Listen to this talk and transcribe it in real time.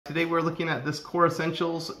Today we're looking at this Core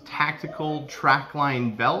Essentials Tactical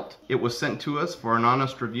Trackline belt. It was sent to us for an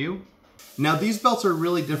honest review. Now these belts are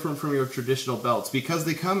really different from your traditional belts because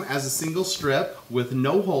they come as a single strip with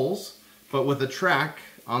no holes, but with a track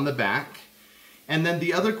on the back. And then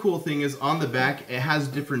the other cool thing is on the back it has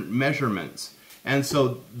different measurements. And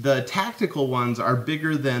so the tactical ones are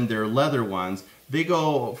bigger than their leather ones. They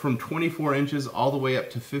go from 24 inches all the way up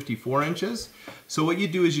to 54 inches. So what you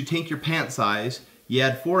do is you take your pant size, you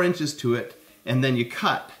add 4 inches to it, and then you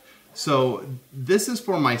cut. So this is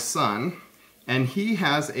for my son, and he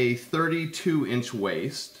has a 32-inch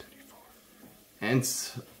waist. And,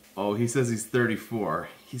 oh, he says he's 34.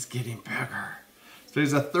 He's getting bigger. So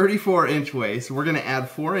he's a 34-inch waist. We're gonna add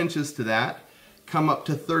 4 inches to that, come up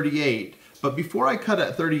to 38. But before I cut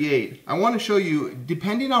at 38, I want to show you,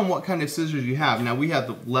 depending on what kind of scissors you have. Now we have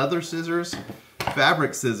the leather scissors,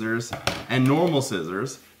 fabric scissors, and normal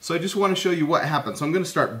scissors. So I just want to show you what happens. So I'm going to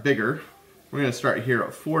start bigger. We're going to start here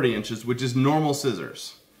at 40 inches, which is normal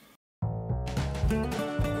scissors.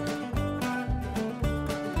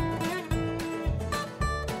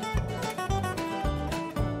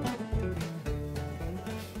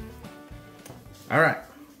 All right.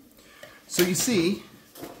 So you see,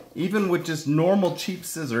 even with just normal cheap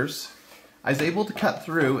scissors, I was able to cut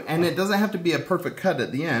through, and it doesn't have to be a perfect cut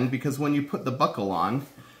at the end because when you put the buckle on,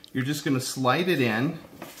 you're just going to slide it in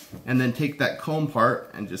and then take that comb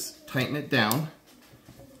part and just tighten it down,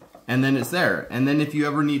 and then it's there. And then if you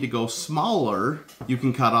ever need to go smaller, you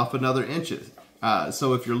can cut off another inches.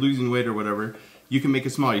 So if you're losing weight or whatever, you can make it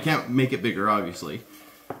smaller. You can't make it bigger, obviously.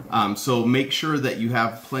 So make sure that you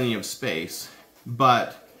have plenty of space.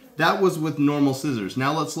 But that was with normal scissors.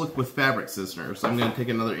 Now let's look with fabric scissors. I'm going to take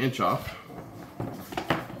another inch off.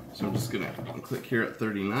 So I'm just going to click here at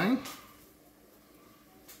 39.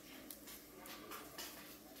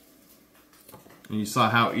 And you saw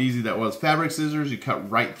how easy that was. Fabric scissors, you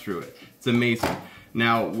cut right through it. It's amazing.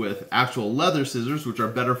 Now with actual leather scissors, which are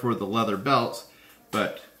better for the leather belts,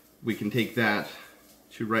 but we can take that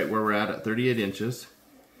to right where we're at 38 inches.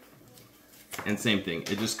 And same thing,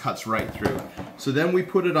 it just cuts right through. So then we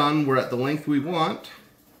put it on, we're at the length we want,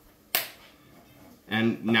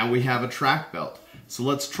 and now we have a track belt. So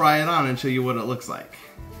let's try it on and show you what it looks like.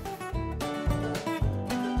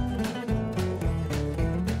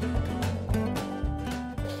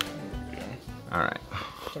 Alright.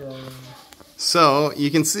 So you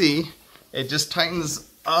can see, it just tightens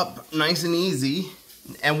up nice and easy.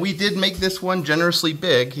 And we did make this one generously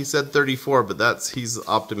big. He said 34, but he's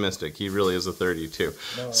optimistic. He really is a 32.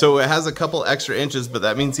 No. So it has a couple extra inches, but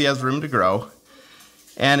that means he has room to grow.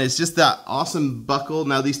 And it's just that awesome buckle.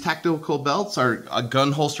 Now these tactical belts are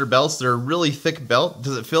gun holster belts. They're a really thick belt.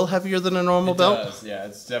 Does it feel heavier than a normal belt? It does, yeah.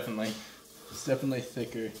 It's definitely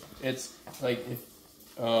thicker. It's like,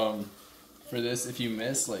 for this, if you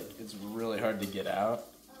miss, like, it's really hard to get out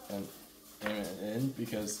and aim it in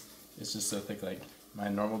because it's just so thick. Like, my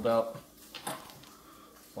normal belt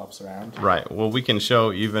flops around. Right. Well, we can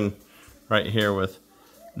show even right here with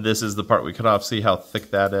this is the part we cut off. See how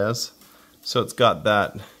thick that is? So it's got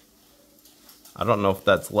that, I don't know if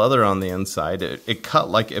that's leather on the inside. It cut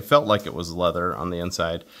like, it felt like it was leather on the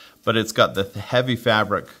inside, but it's got the heavy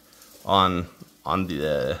fabric on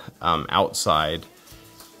the outside,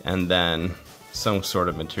 and then some sort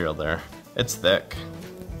of material there. It's thick.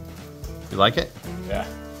 You like it? Yeah.